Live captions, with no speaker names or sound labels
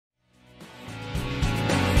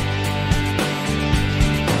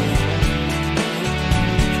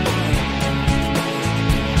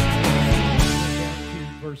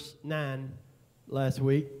last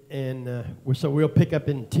week, and so we'll pick up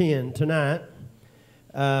in 10 tonight.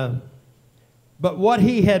 But what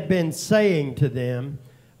he had been saying to them,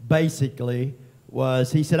 basically,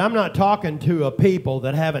 was he said, I'm not talking to a people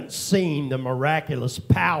that haven't seen the miraculous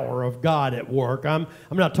power of God at work. I'm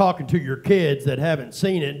not talking to your kids that haven't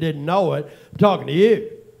seen it and didn't know it. I'm talking to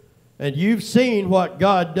you. And you've seen what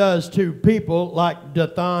God does to people like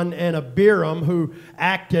Dathan and Abiram who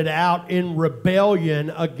acted out in rebellion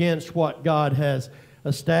against what God has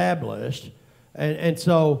established. And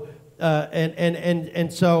so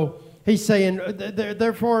he's saying,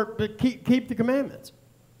 therefore, keep the commandments.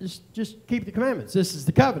 Just keep the commandments. This is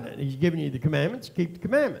the covenant. He's giving you the commandments. Keep the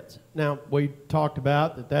commandments. Now, we talked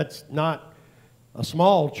about that that's not a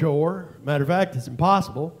small chore. Matter of fact, it's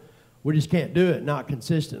impossible. We just can't do it, not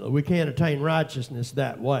consistently. We can't attain righteousness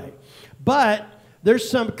that way. But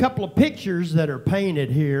there's a couple of pictures that are painted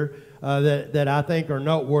here that I think are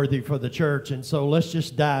noteworthy for the church. And so let's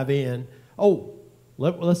just dive in. Oh,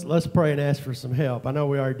 let's pray and ask for some help. I know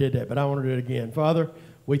we already did that, but I want to do it again. Father,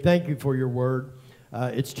 we thank you for your word.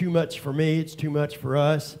 It's too much for me. It's too much for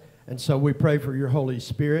us. And so we pray for your Holy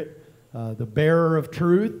Spirit, the bearer of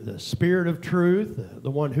truth, the Spirit of truth,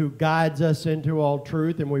 the one who guides us into all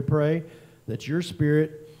truth. And we pray that your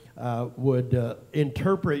Spirit would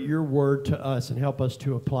interpret your word to us and help us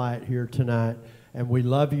to apply it here tonight. And we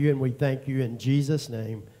love you and we thank you in Jesus'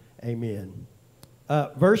 name. Amen.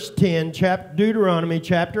 Verse 10, Dueteronomy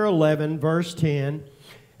chapter 11, verse 10.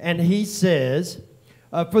 And he says,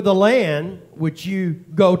 for the land which you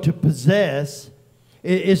go to possess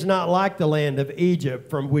is not like the land of Egypt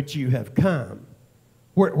from which you have come,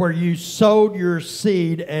 where you sowed your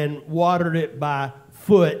seed and watered it by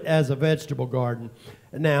foot as a vegetable garden.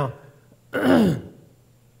 Now,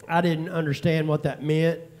 I didn't understand what that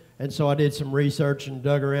meant, and so I did some research and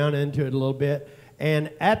dug around into it a little bit.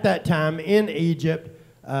 And at that time in Egypt,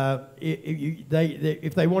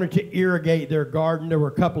 if they wanted to irrigate their garden, there were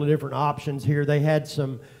a couple of different options here. They had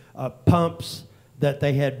some pumps that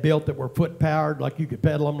they had built that were foot-powered, like you could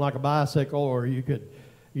pedal them like a bicycle, or you could,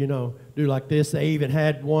 do like this. They even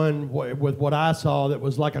had one with what I saw that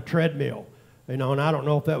was like a treadmill, and I don't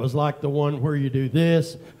know if that was like the one where you do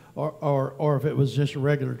this or if it was just a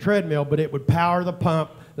regular treadmill, but it would power the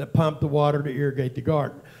pump that pumped the water to irrigate the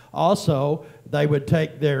garden. Also, they would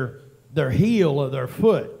take their heel of their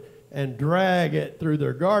foot and drag it through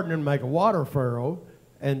their garden and make a water furrow.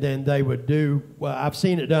 And then they would do, well, I've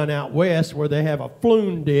seen it done out west where they have a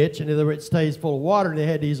flume ditch, and it stays full of water, and they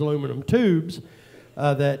had these aluminum tubes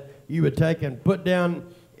that you would take and put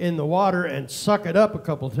down in the water and suck it up a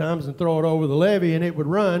couple of times and throw it over the levee, and it would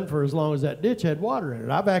run for as long as that ditch had water in it.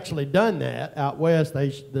 I've actually done that out west.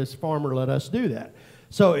 This farmer let us do that.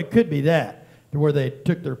 So it could be that, where they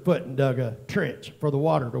took their foot and dug a trench for the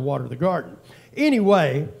water to water the garden.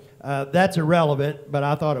 Anyway, that's irrelevant, but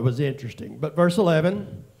I thought it was interesting. But verse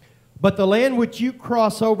 11, but the land which you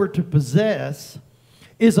cross over to possess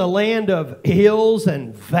is a land of hills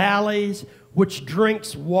and valleys, which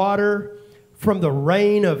drinks water from the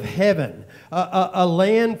rain of heaven, a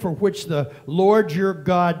land for which the Lord your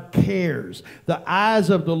God cares. The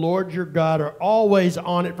eyes of the Lord your God are always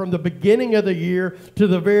on it from the beginning of the year to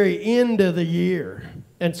the very end of the year.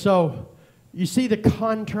 And so, you see the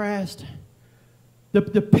contrast?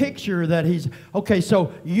 The picture that he's... Okay,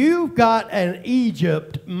 so you've got an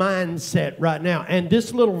Egypt mindset right now. And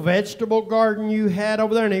this little vegetable garden you had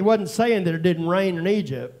over there, and he wasn't saying that it didn't rain in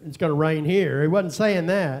Egypt. It's going to rain here. He wasn't saying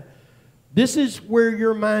that. This is where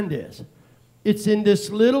your mind is. It's in this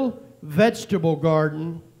little vegetable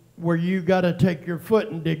garden where you got to take your foot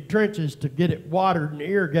and dig trenches to get it watered and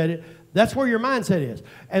irrigated. That's where your mindset is.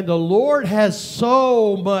 And the Lord has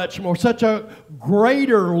so much more, such a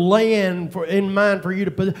greater land in mind for you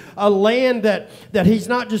to put, a land that he's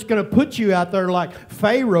not just going to put you out there like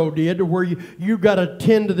Pharaoh did, to where you got to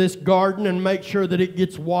tend to this garden and make sure that it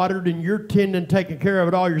gets watered and you're tending, taking care of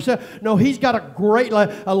it all yourself. No, he's got a great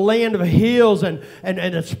land, a land of hills and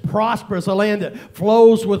it's prosperous, a land that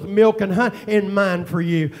flows with milk and honey in mind for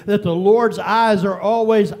you, that the Lord's eyes are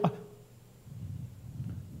always...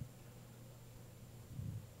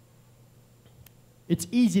 It's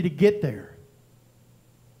easy to get there.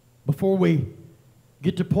 Before we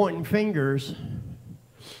get to pointing fingers,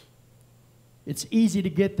 it's easy to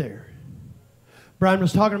get there. Brian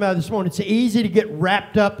was talking about it this morning. It's easy to get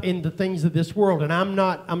wrapped up in the things of this world, and I'm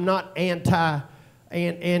not anti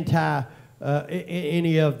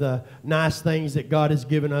any of the nice things that God has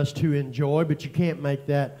given us to enjoy, but you can't make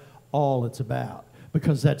that all it's about.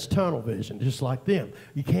 because that's tunnel vision, just like them.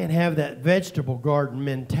 You can't have that vegetable garden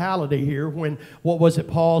mentality here when, what was it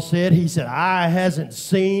Paul said? He said, eye hasn't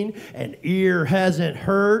seen, and ear hasn't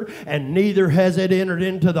heard, and neither has it entered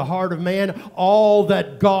into the heart of man all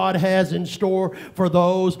that God has in store for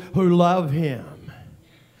those who love Him.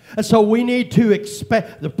 And so we need to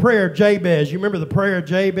expect the prayer of Jabez. You remember the prayer of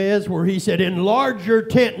Jabez where he said, enlarge your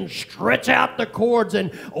tent and stretch out the cords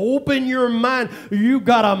and open your mind. You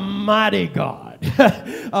got a mighty God,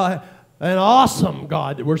 an awesome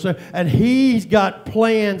God that we're serving. And He's got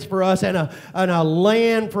plans for us and a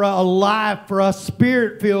land for a life for us,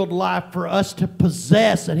 spirit-filled life for us to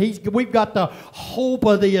possess. And we've got the hope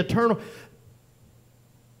of the eternal.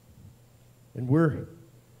 And we're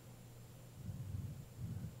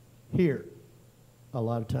here a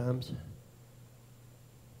lot of times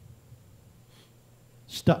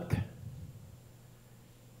stuck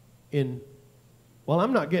in, well,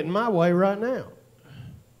 I'm not getting my way right now.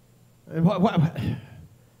 And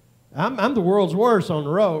I'm the world's worst on the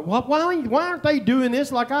road. Why aren't they doing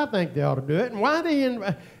this like I think they ought to do it? And why are they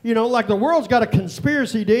like the world's got a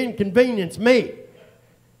conspiracy to inconvenience me?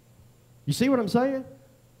 You see what I'm saying?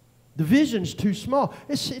 The vision's too small.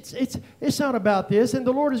 It's not about this. And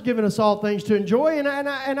the Lord has given us all things to enjoy. And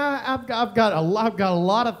I've got a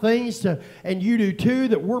lot of things to, and you do too,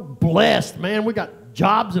 that we're blessed, man. We got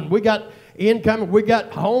jobs and we got income and we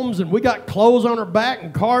got homes and we got clothes on our back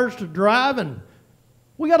and cars to drive and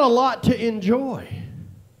we got a lot to enjoy.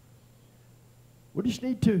 We just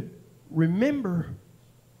need to remember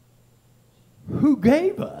who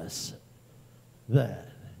gave us that.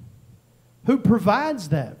 Who provides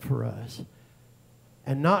that for us,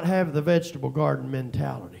 and not have the vegetable garden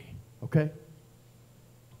mentality, okay?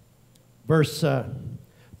 Verse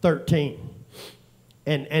 13,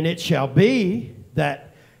 and it shall be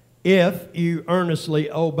that if you earnestly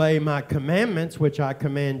obey my commandments, which I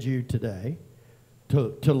command you today,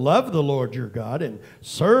 to love the Lord your God and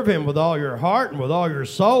serve Him with all your heart and with all your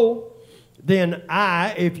soul, then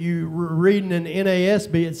if you read in an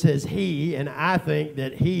NASB, it says He, and I think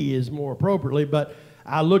that He is more appropriately, but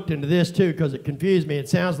I looked into this too because it confused me. It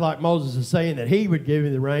sounds like Moses is saying that He would give you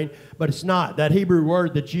the rain, but it's not. That Hebrew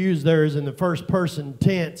word that's used there is in the first person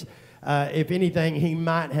tense. If anything, he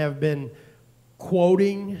might have been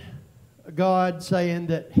quoting God, saying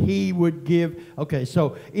that He would give. Okay,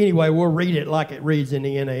 so anyway, we'll read it like it reads in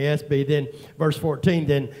the NASB. Then verse 14,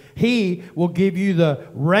 then He will give you the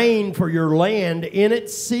rain for your land in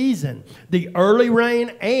its season, the early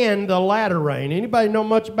rain and the latter rain. Anybody know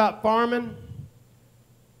much about farming?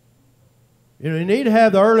 You need to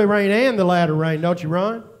have the early rain and the latter rain, don't you,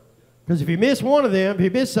 Ron? Because if you miss one of them, if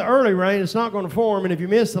you miss the early rain, it's not going to form, and if you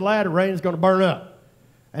miss the latter rain, it's going to burn up.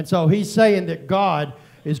 And so He's saying that God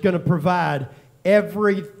is going to provide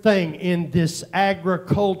everything in this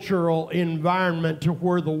agricultural environment to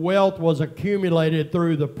where the wealth was accumulated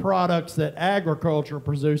through the products that agriculture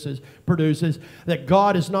produces, that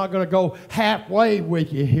God is not going to go halfway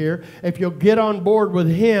with you here. If you'll get on board with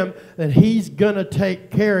Him, then He's going to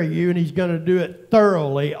take care of you, and He's going to do it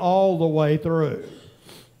thoroughly all the way through.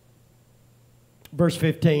 Verse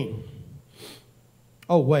 15.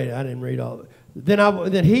 Oh, wait, I didn't read all of it.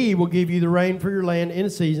 Then He will give you the rain for your land in the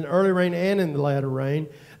season, early rain and in the latter rain,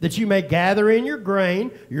 that you may gather in your grain,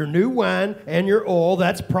 your new wine, and your oil.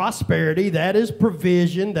 That's prosperity. That is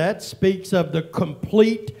provision. That speaks of the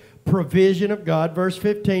complete provision of God. Verse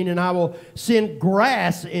 15, and I will send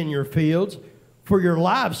grass in your fields for your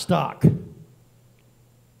livestock,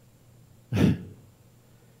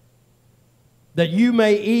 that you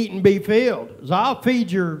may eat and be filled. So I'll feed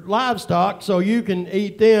your livestock so you can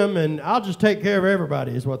eat them, and I'll just take care of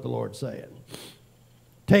everybody, is what the Lord's saying.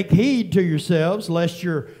 Take heed to yourselves, lest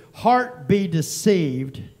your heart be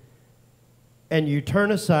deceived, and you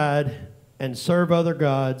turn aside and serve other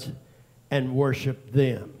gods and worship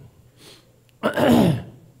them. I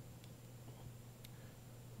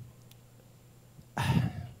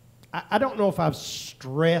don't know if I've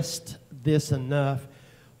stressed this enough,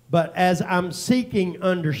 but as I'm seeking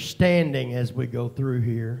understanding as we go through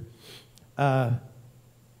here, I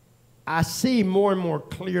see more and more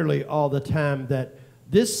clearly all the time that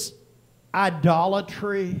this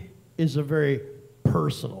idolatry is a very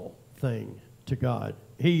personal thing to God.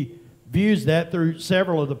 He views that through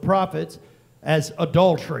several of the prophets as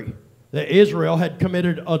adultery, that Israel had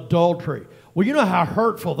committed adultery. Well, you know how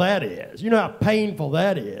hurtful that is. You know how painful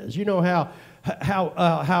that is. You know how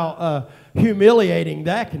humiliating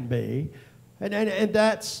that can be. And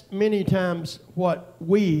that's many times what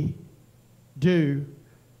we do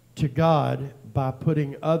to God by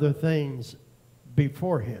putting other things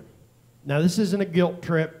before Him. Now, this isn't a guilt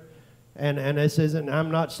trip. And this isn't,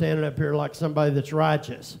 I'm not standing up here like somebody that's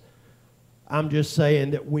righteous. I'm just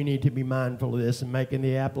saying that we need to be mindful of this and making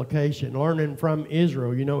the application. Learning from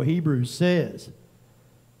Israel, you know, Hebrews says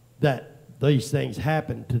that these things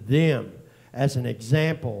happened to them as an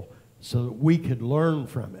example so that we could learn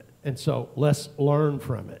from it. And so let's learn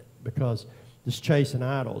from it, because this chasing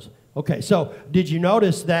idols. Okay, so did you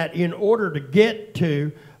notice that in order to get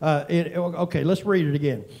to, okay, let's read it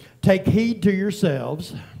again. Take heed to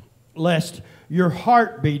yourselves, lest your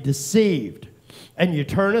heart be deceived, and you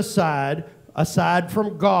turn aside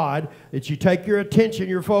from God, that you take your attention,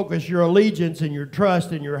 your focus, your allegiance, and your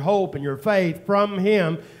trust, and your hope, and your faith from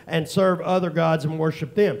Him, and serve other gods and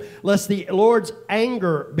worship them. Lest the Lord's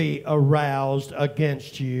anger be aroused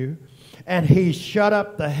against you, and He shut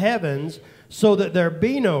up the heavens, so that there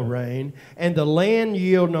be no rain, and the land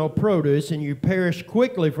yield no produce, and you perish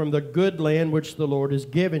quickly from the good land which the Lord has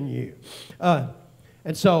given you.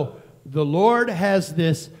 And so the Lord has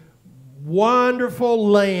this wonderful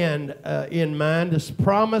land in mind, this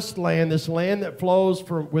promised land, this land that flows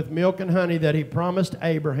with milk and honey that He promised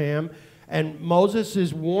Abraham. And Moses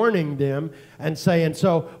is warning them and saying,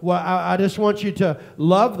 so, well, I just want you to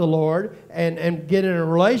love the Lord and get in a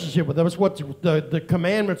relationship with Him. That's what the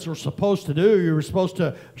commandments are supposed to do. You're supposed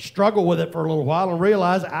to struggle with it for a little while and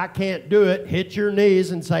realize, I can't do it. Hit your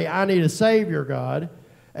knees and say, I need a Savior, God.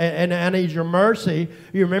 And I need your mercy.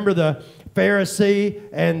 You remember the Pharisee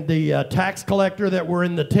and the tax collector that were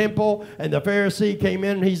in the temple, and the Pharisee came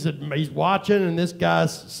in and he's watching, and this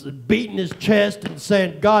guy's beating his chest and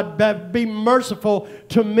saying, God, be merciful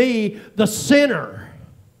to me, the sinner.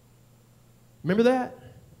 Remember that?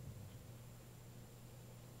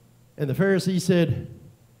 And the Pharisee said,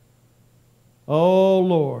 oh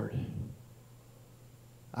Lord,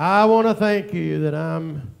 I want to thank you that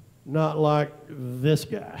I'm not like this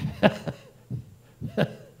guy.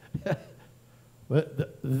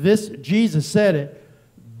 But Jesus said it.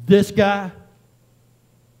 This guy,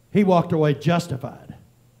 he walked away justified.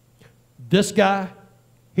 This guy,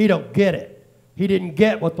 he don't get it. He didn't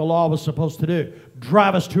get what the law was supposed to do.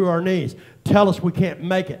 Drive us to our knees. Tell us we can't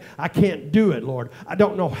make it. I can't do it, Lord. I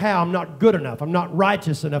don't know how. I'm not good enough. I'm not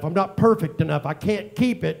righteous enough. I'm not perfect enough. I can't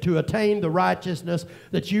keep it to attain the righteousness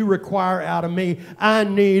that you require out of me. I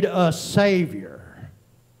need a Savior.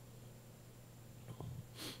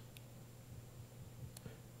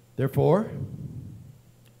 Therefore,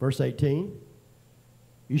 verse 18,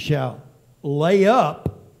 you shall lay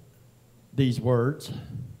up these words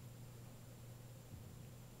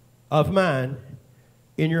of mine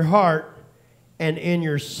in your heart and in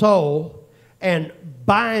your soul, and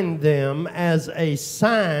bind them as a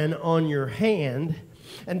sign on your hand,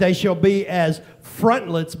 and they shall be as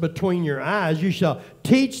frontlets between your eyes. You shall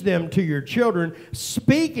teach them to your children,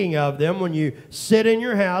 speaking of them when you sit in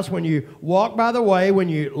your house, when you walk by the way, when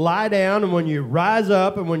you lie down, and when you rise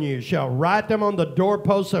up, and when you shall write them on the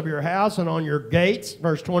doorposts of your house and on your gates.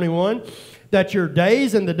 Verse 21, that your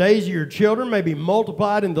days and the days of your children may be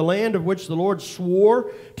multiplied in the land of which the Lord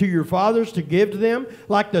swore to your fathers to give to them,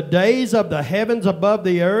 like the days of the heavens above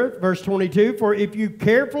the earth. Verse 22, for if you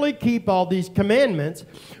carefully keep all these commandments,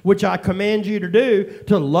 which I command you to do,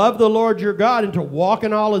 to love the Lord your God and to walk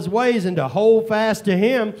in all His ways and to hold fast to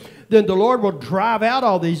Him, then the Lord will drive out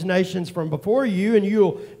all these nations from before you, and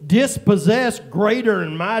you'll dispossess greater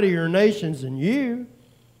and mightier nations than you.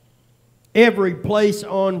 Every place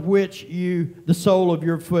on which the sole of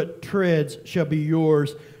your foot treads shall be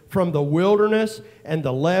yours, from the wilderness and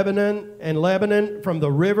the Lebanon, from the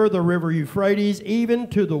river Euphrates, even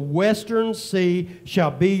to the western sea shall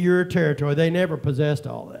be your territory. They never possessed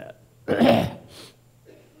all that.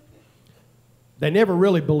 They never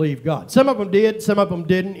really believed God. Some of them did, some of them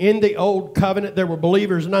didn't. In the old covenant, there were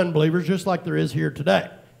believers and unbelievers, just like there is here today.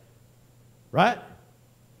 Right?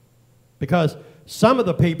 Because some of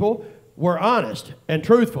the people were honest and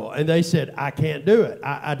truthful, and they said, I can't do it.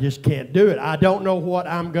 I just can't do it. I don't know what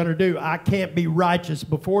I'm going to do. I can't be righteous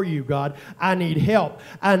before you, God. I need help.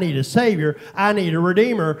 I need a Savior. I need a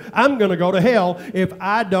Redeemer. I'm going to go to hell if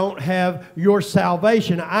I don't have your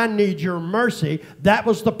salvation. I need your mercy. That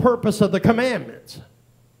was the purpose of the commandments,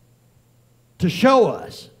 to show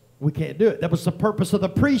us we can't do it. That was the purpose of the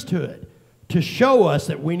priesthood, to show us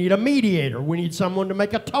that we need a mediator. We need someone to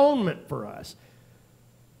make atonement for us.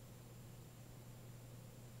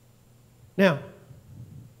 Now,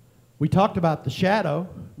 we talked about the shadow.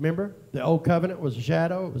 Remember? The old covenant was a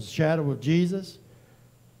shadow. It was a shadow of Jesus.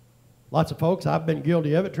 Lots of folks, I've been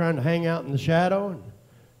guilty of it, trying to hang out in the shadow. And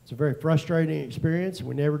it's a very frustrating experience.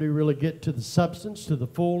 We never do really get to the substance, to the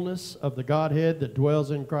fullness of the Godhead that dwells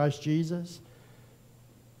in Christ Jesus.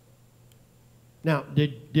 Now,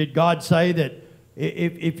 did God say that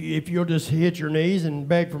if you'll just hit your knees and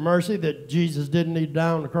beg for mercy that Jesus didn't need to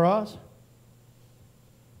die on the cross?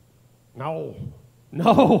 No.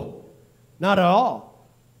 No. Not at all.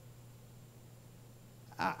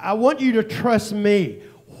 I want you to trust me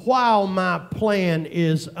while my plan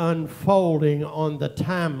is unfolding on the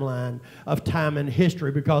timeline of time and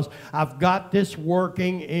history, because I've got this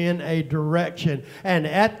working in a direction. And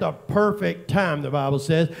at the perfect time, the Bible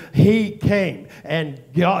says, He came. And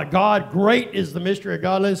God, great is the mystery of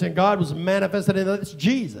godliness, and God was manifested in us,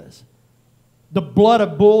 Jesus. The blood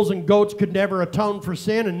of bulls and goats could never atone for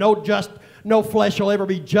sin, and no flesh will ever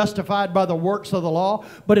be justified by the works of the law,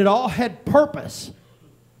 but it all had purpose.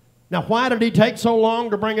 Now, why did He take so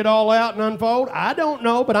long to bring it all out and unfold? I don't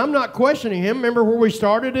know, but I'm not questioning Him. Remember where we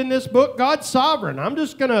started in this book? God's sovereign. I'm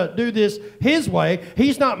just going to do this His way.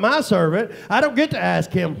 He's not my servant. I don't get to ask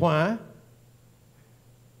Him why.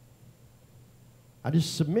 I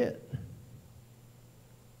just submit.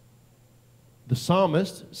 The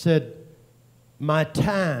psalmist said, my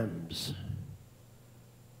times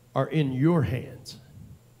are in your hands.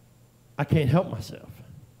 I can't help myself.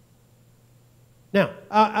 Now,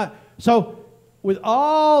 so with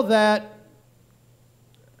all that,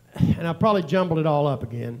 and I probably jumbled it all up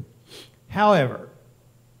again. However,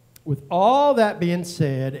 with all that being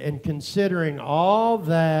said and considering all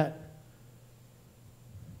that,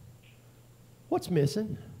 what's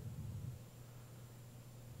missing?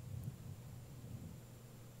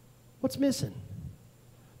 What's missing?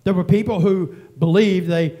 There were people who believed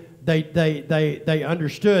they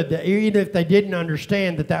understood that even if they didn't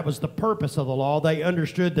understand that was the purpose of the law, they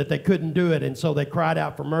understood that they couldn't do it, and so they cried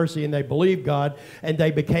out for mercy, and they believed God, and they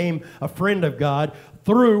became a friend of God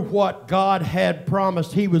through what God had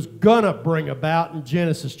promised He was going to bring about in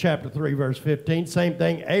Genesis chapter 3, verse 15. Same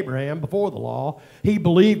thing, Abraham, before the law. He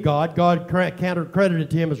believed God. God credited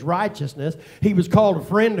to him as righteousness. He was called a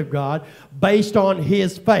friend of God based on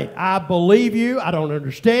his faith. I believe you. I don't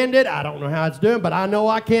understand it. I don't know how it's doing, but I know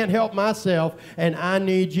I can't help myself, and I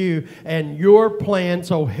need you and your plan,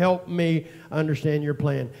 so help me understand your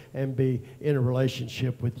plan and be in a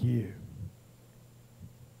relationship with you.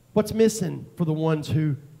 What's missing for the ones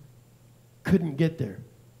who couldn't get there?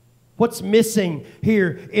 What's missing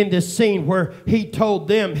here in this scene where He told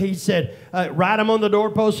them, He said, write them on the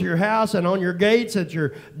doorposts of your house and on your gates, that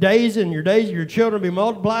your days of your children be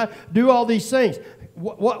multiplied. Do all these things.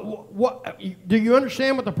 What do you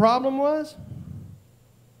understand what the problem was?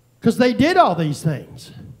 Because they did all these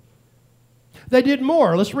things. They did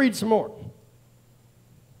more. Let's read some more.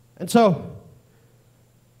 And so,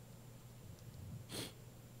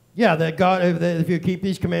 yeah, that God, if you keep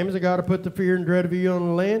these commandments, that God will put the fear and dread of you on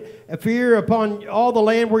the land. A fear upon all the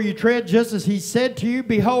land where you tread, just as He said to you,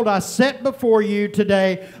 behold, I set before you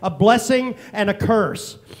today a blessing and a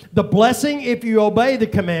curse. The blessing if you obey the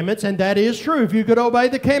commandments, and that is true. If you could obey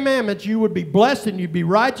the commandments, you would be blessed and you'd be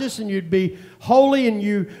righteous and you'd be holy and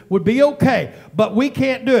you would be okay. But we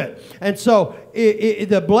can't do it. And so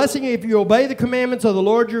the blessing if you obey the commandments of the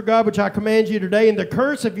Lord your God, which I command you today, and the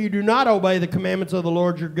curse if you do not obey the commandments of the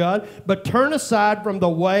Lord your God, but turn aside from the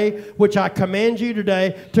way which I command you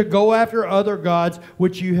today to go after other gods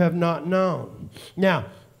which you have not known. Now,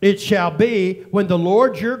 it shall be, when the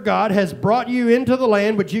Lord your God has brought you into the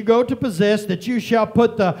land which you go to possess, that you shall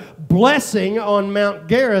put the blessing on Mount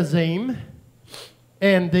Gerizim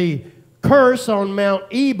and the curse on Mount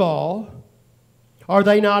Ebal. Are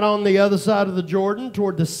they not on the other side of the Jordan,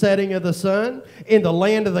 toward the setting of the sun, in the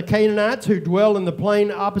land of the Canaanites who dwell in the plain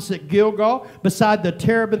opposite Gilgal, beside the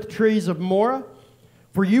terebinth trees of Moreh?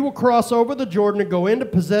 For you will cross over the Jordan and go in to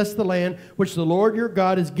possess the land which the Lord your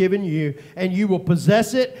God has given you, and you will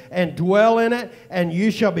possess it and dwell in it, and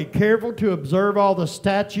you shall be careful to observe all the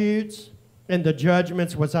statutes and the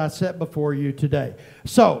judgments which I set before you today.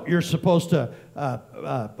 So you're supposed to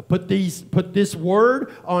put this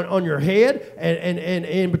word on your head and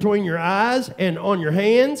in between your eyes and on your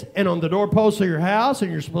hands and on the doorposts of your house,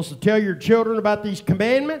 and you're supposed to tell your children about these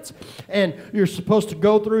commandments, and you're supposed to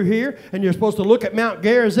go through here and you're supposed to look at Mount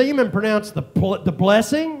Gerizim and pronounce the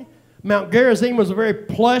blessing. Mount Gerizim was a very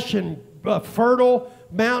plush and fertile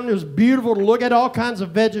mountain. It was beautiful to look at, all kinds of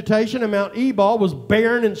vegetation, and Mount Ebal was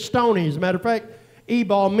barren and stony. As a matter of fact,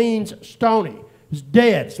 Ebal means stony. It's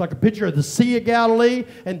dead. It's like a picture of the Sea of Galilee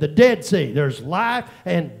and the Dead Sea. There's life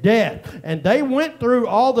and death. And they went through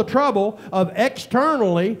all the trouble of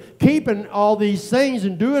externally keeping all these things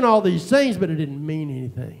and doing all these things, but it didn't mean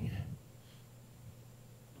anything.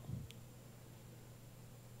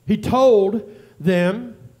 He told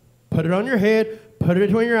them, put it on your head, put it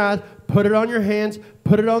between your eyes, put it on your hands, put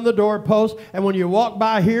put it on the doorpost, and when you walk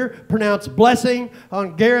by here, pronounce blessing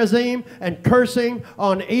on Gerizim and cursing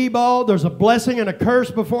on Ebal. There's a blessing and a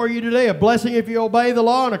curse before you today. A blessing if you obey the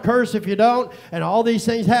law and a curse if you don't. And all these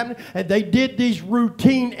things happen. And they did these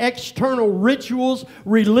routine external rituals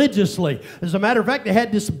religiously. As a matter of fact, they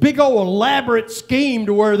had this big old elaborate scheme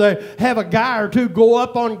to where they have a guy or two go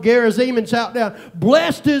up on Gerizim and shout down,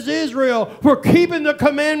 "Blessed is Israel for keeping the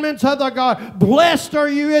commandments of the God. Blessed are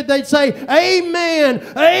you." They'd say, "Amen,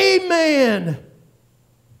 amen."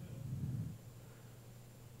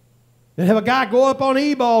 And have a guy go up on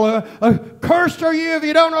Ebal, "Cursed are you if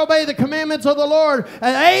you don't obey the commandments of the Lord."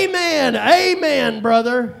 And amen, amen,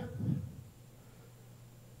 brother.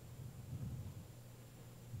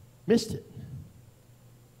 Missed it.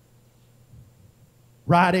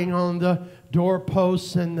 Writing on the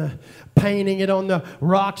doorposts and painting it on the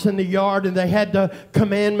rocks in the yard, and they had the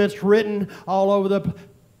commandments written all over the...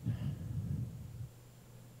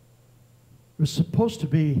 It was supposed to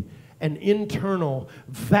be an internal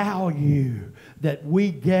value that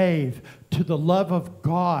we gave to the love of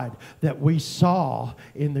God that we saw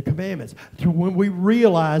in the commandments. To when we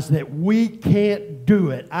realize that we can't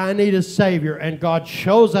do it, I need a Savior, and God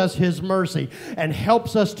shows us His mercy and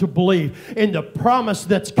helps us to believe in the promise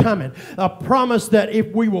that's coming. A promise that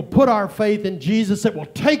if we will put our faith in Jesus, it will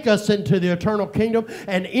take us into the eternal kingdom,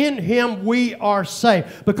 and in Him we are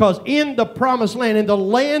safe. Because in the promised land, in the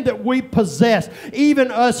land that we possess, even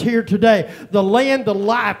us here today, the land, the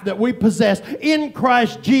life that we possess in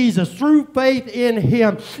Christ Jesus through faith in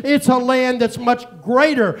Him, it's a land that's much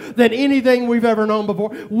greater than anything we've ever known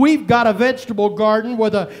before. We've got a vegetable garden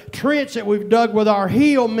with a trench that we've dug with our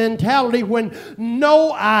heel mentality, when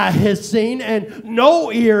no eye has seen and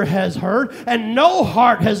no ear has heard and no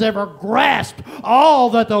heart has ever grasped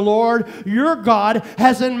all that the Lord your God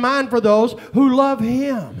has in mind for those who love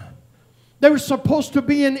Him. There was supposed to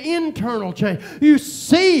be an internal change. You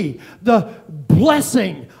see the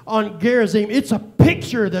blessing on Gerizim. It's a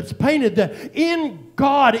picture that's painted that in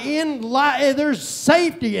God, in life, there's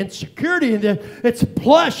safety and security, and it's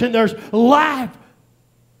plush and there's life.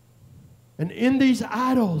 And in these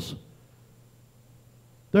idols,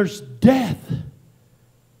 there's death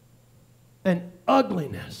and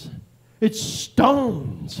ugliness. It's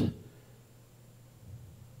stones.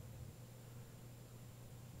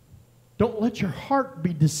 Don't let your heart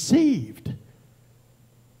be deceived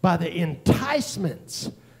by the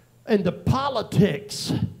enticements and the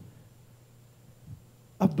politics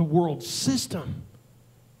of the world system.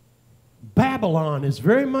 Babylon is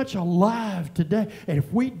very much alive today. And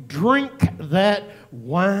if we drink that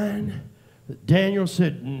wine, Daniel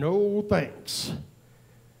said, "No thanks."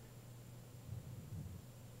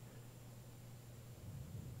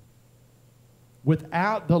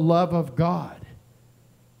 Without the love of God,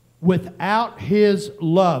 without His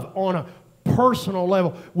love on a personal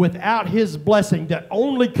level, without His blessing that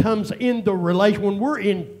only comes in the relation, when we're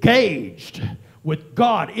engaged with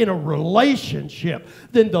God in a relationship,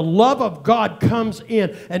 then the love of God comes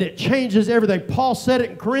in and it changes everything. Paul said it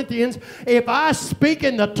in Corinthians, "If I speak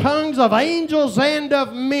in the tongues of angels and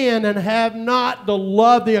of men and have not the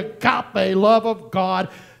love, the agape love of God,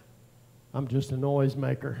 I'm just a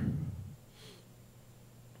noisemaker.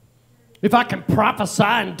 If I can prophesy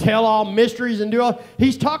and tell all mysteries and do all..."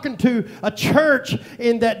 He's talking to a church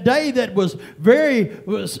in that day that was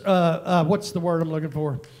what's the word I'm looking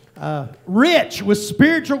for? Rich with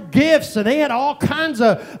spiritual gifts, and they had all kinds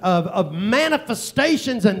of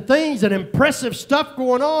manifestations and things and impressive stuff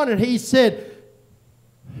going on. And he said,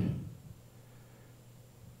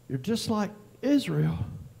 "You're just like Israel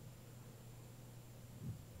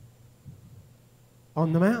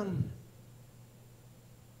on the mountain,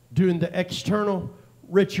 doing the external,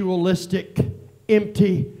 ritualistic,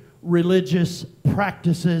 empty, religious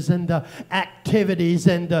practices and the activities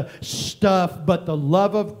and the stuff, but the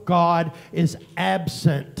love of God is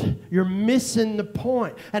absent." You're missing the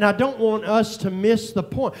point. And I don't want us to miss the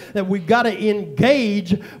point that we've got to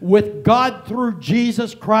engage with God through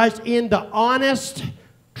Jesus Christ in the honest,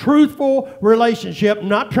 truthful relationship,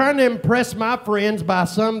 not trying to impress my friends by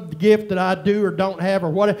some gift that I do or don't have or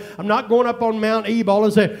whatever. I'm not going up on Mount Ebal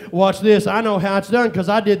and saying, "Watch this, I know how it's done because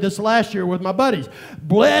I did this last year with my buddies.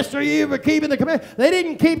 Blessed are you for keeping the commandments." They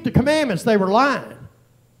didn't keep the commandments, they were lying.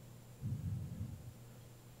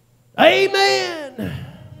 Amen.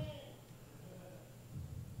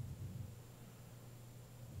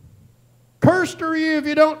 Cursed are you if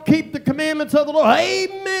you don't keep the commandments of the Lord.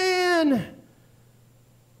 Amen.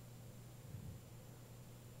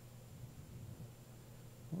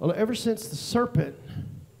 Well, ever since the serpent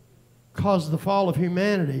caused the fall of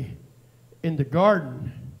humanity in the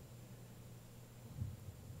garden,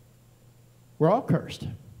 We're all cursed.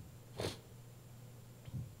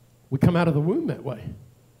 We come out of the womb that way.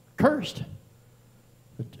 Cursed.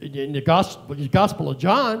 In the Gospel of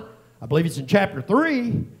John, I believe it's in chapter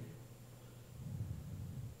 3,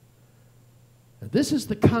 this is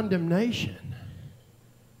the condemnation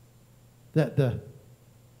that the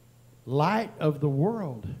light of the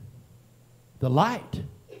world, the light,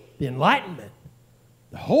 the enlightenment,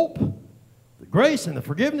 the hope, the grace and the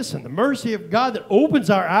forgiveness and the mercy of God that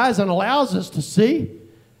opens our eyes and allows us to see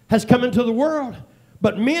has come into the world.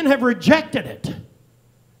 But men have rejected it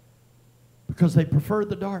because they preferred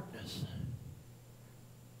the darkness.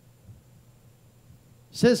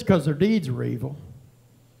 It says because their deeds were evil.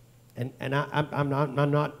 And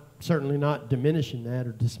I'm certainly not diminishing that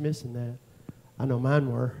or dismissing that. I know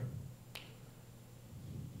mine were.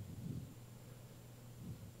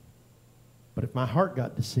 But if my heart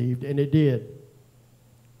got deceived, and it did,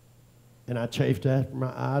 and I chafed after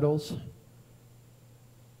my idols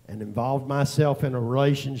and involved myself in a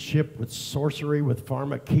relationship with sorcery, with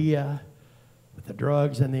pharmakia, with the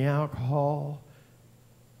drugs and the alcohol,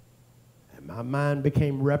 and my mind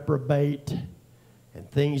became reprobate,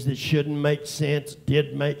 and things that shouldn't make sense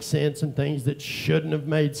did make sense, and things that shouldn't have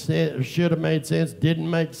made sense or should have made sense didn't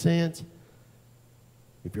make sense.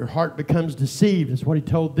 If your heart becomes deceived, that's what he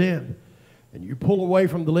told them, and you pull away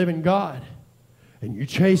from the living God, and you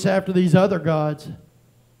chase after these other gods,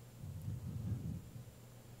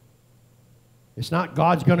 it's not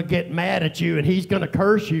God's going to get mad at you and he's going to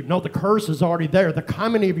curse you. No, the curse is already there. How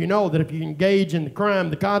many of you know that if you engage in the crime,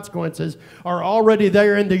 the consequences are already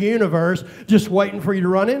there in the universe just waiting for you to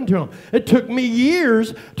run into them? It took me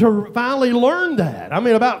years to finally learn that. I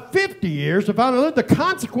mean, about 50 years to finally learn the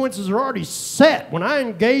consequences are already set. When I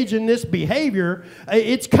engage in this behavior,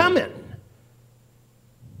 it's coming.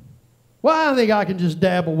 Well, I think I can just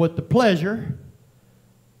dabble with the pleasure,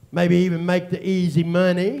 maybe even make the easy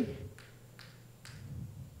money.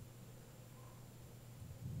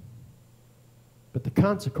 But the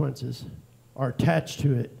consequences are attached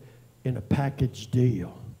to it in a package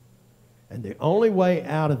deal. And the only way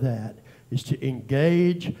out of that is to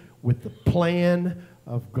engage with the plan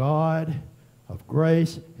of God, of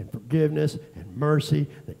grace and forgiveness and mercy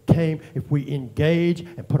that came if we engage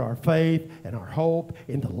and put our faith and our hope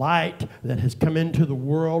in the light that has come into the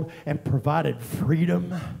world and provided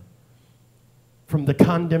freedom from the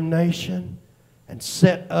condemnation and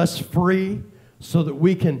set us free, so that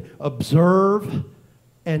we can observe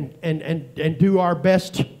and do our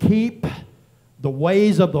best to keep the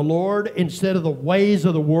ways of the Lord instead of the ways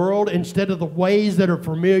of the world, instead of the ways that are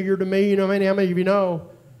familiar to me. You know, how many of you know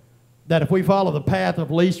that if we follow the path of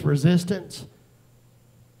least resistance,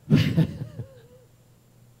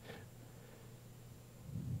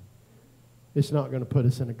 it's not going to put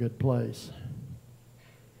us in a good place.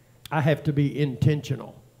 I have to be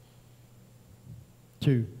intentional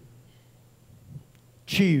to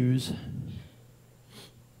choose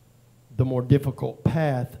the more difficult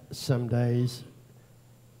path some days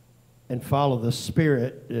and follow the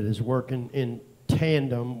Spirit that is working in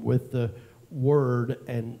tandem with the Word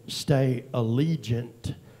and stay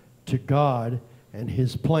allegiant to God and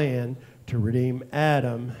His plan to redeem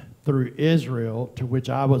Adam through Israel, to which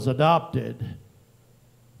I was adopted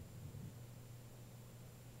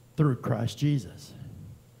through Christ Jesus.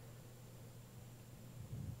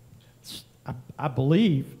 I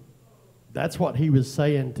believe that's what he was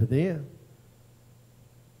saying to them.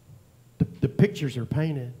 The pictures are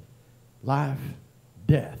painted. Life,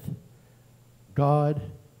 death, God,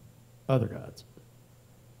 other gods.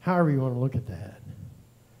 However you want to look at that.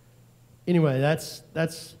 Anyway,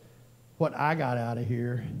 that's what I got out of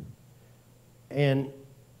here. And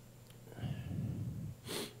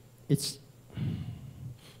it's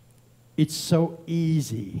so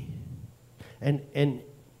easy.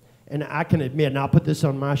 And I can admit, and I'll put this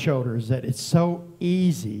on my shoulders, that it's so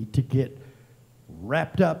easy to get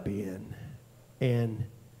wrapped up in and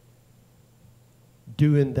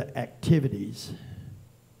doing the activities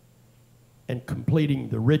and completing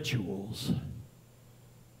the rituals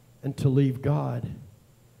and to leave God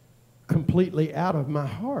completely out of my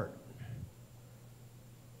heart.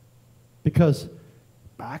 Because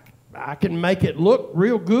I can make it look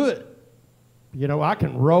real good. You know, I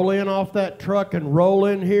can roll in off that truck and roll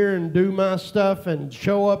in here and do my stuff and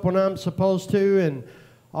show up when I'm supposed to and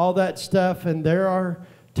all that stuff. And there are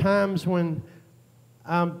times when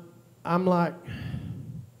I'm like,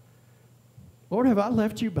 Lord, have I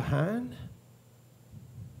left you behind?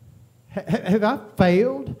 Have I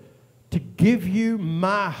failed to give you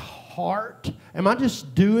my heart? Am I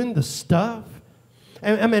just doing the stuff?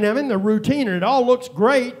 I mean, I'm in the routine and it all looks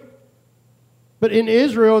great. But in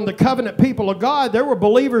Israel and the covenant people of God, there were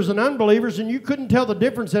believers and unbelievers, and you couldn't tell the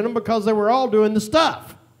difference in them because they were all doing the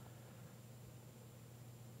stuff.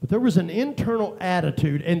 But there was an internal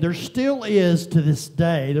attitude, and there still is to this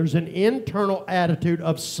day. There's an internal attitude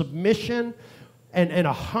of submission and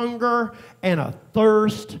a hunger and a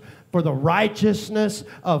thirst for the righteousness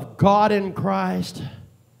of God in Christ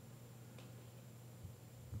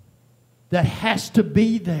that has to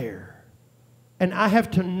be there. And I have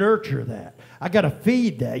to nurture that. I got to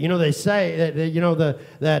feed that. You know, they say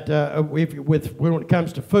that when it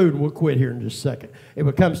comes to food, we'll quit here in just a second. If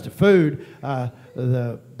it comes to food, the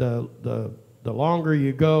longer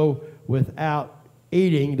you go without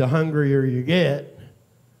eating, the hungrier you get.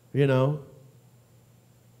 You know,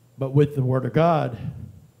 but with the Word of God,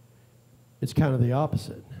 it's kind of the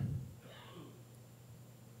opposite.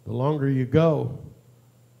 The longer you go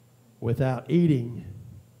without eating,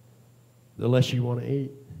 the less you want to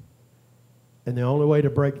eat. And the only way to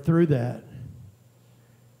break through that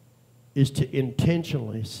is to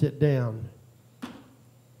intentionally sit down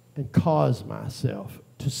and cause myself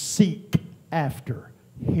to seek after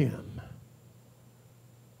Him.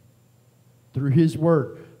 Through His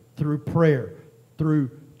Word, through prayer,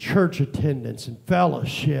 through church attendance and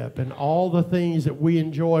fellowship and all the things that we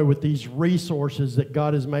enjoy with these resources that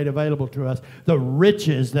God has made available to us, the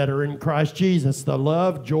riches that are in Christ Jesus, the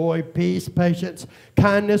love, joy, peace, patience,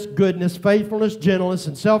 kindness, goodness, faithfulness, gentleness,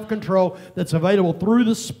 and self-control that's available through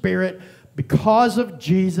the Spirit because of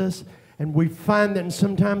Jesus. And we find that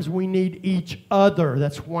sometimes we need each other.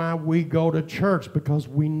 That's why we go to church, because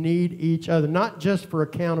we need each other. Not just for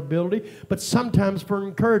accountability, but sometimes for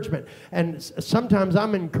encouragement. And sometimes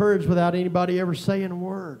I'm encouraged without anybody ever saying a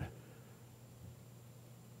word.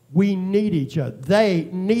 We need each other. They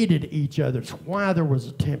needed each other. It's why there was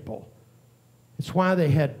a temple. It's why they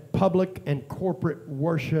had public and corporate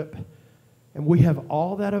worship. And we have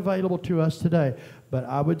all that available to us today. But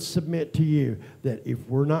I would submit to you that if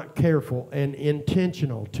we're not careful and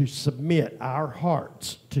intentional to submit our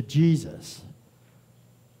hearts to Jesus,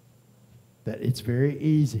 that it's very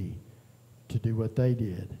easy to do what they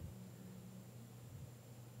did.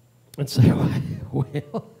 And say,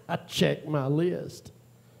 well, I checked my list.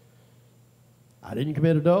 I didn't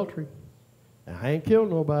commit adultery. I ain't killed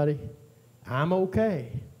nobody. I'm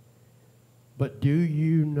okay. But do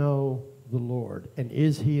you know the Lord, and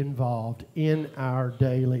is He involved in our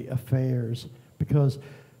daily affairs? Because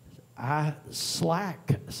I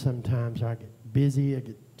slack sometimes. I get busy, I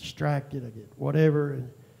get distracted, I get whatever. And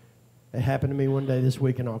it happened to me one day this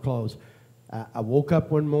week, and I'll close. I woke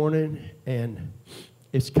up one morning, and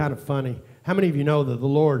it's kind of funny. How many of you know that the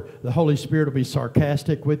Lord, the Holy Spirit, will be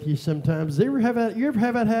sarcastic with you sometimes? You ever have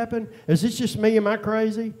that happen? Is this just me? Am I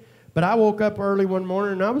crazy? But I woke up early one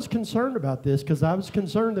morning, and I was concerned about this, because I was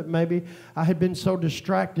concerned that maybe I had been so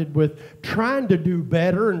distracted with trying to do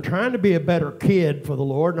better and trying to be a better kid for the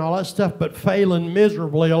Lord and all that stuff, but failing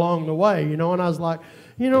miserably along the way, you know. And I was like,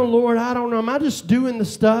 you know, Lord, I don't know. Am I just doing the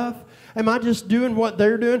stuff? Am I just doing what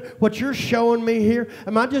they're doing, what you're showing me here?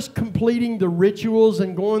 Am I just completing the rituals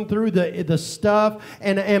and going through the stuff?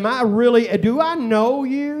 And am I really, do I know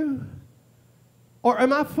you? Or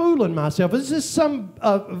am I fooling myself? Is this some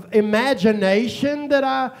imagination that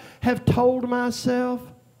I have told myself?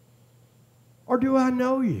 Or do I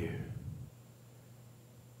know you?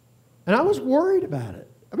 And I was worried about it.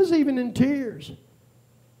 I was even in tears.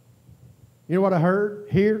 You know what I heard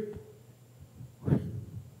here?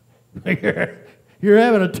 You're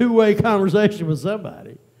having a two-way conversation with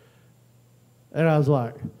somebody. And I was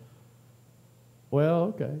like,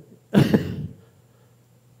 well, okay.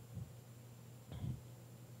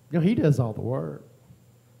 You know, He does all the work.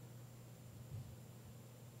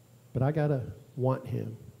 But I got to want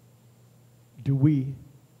Him. Do we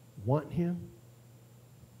want Him?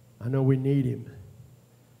 I know we need Him.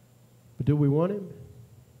 But do we want Him?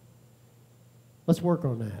 Let's work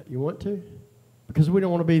on that. You want to? Because we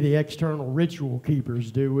don't want to be the external ritual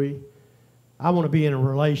keepers, do we? I want to be in a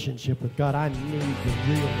relationship with God. I need the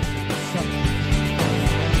real substance.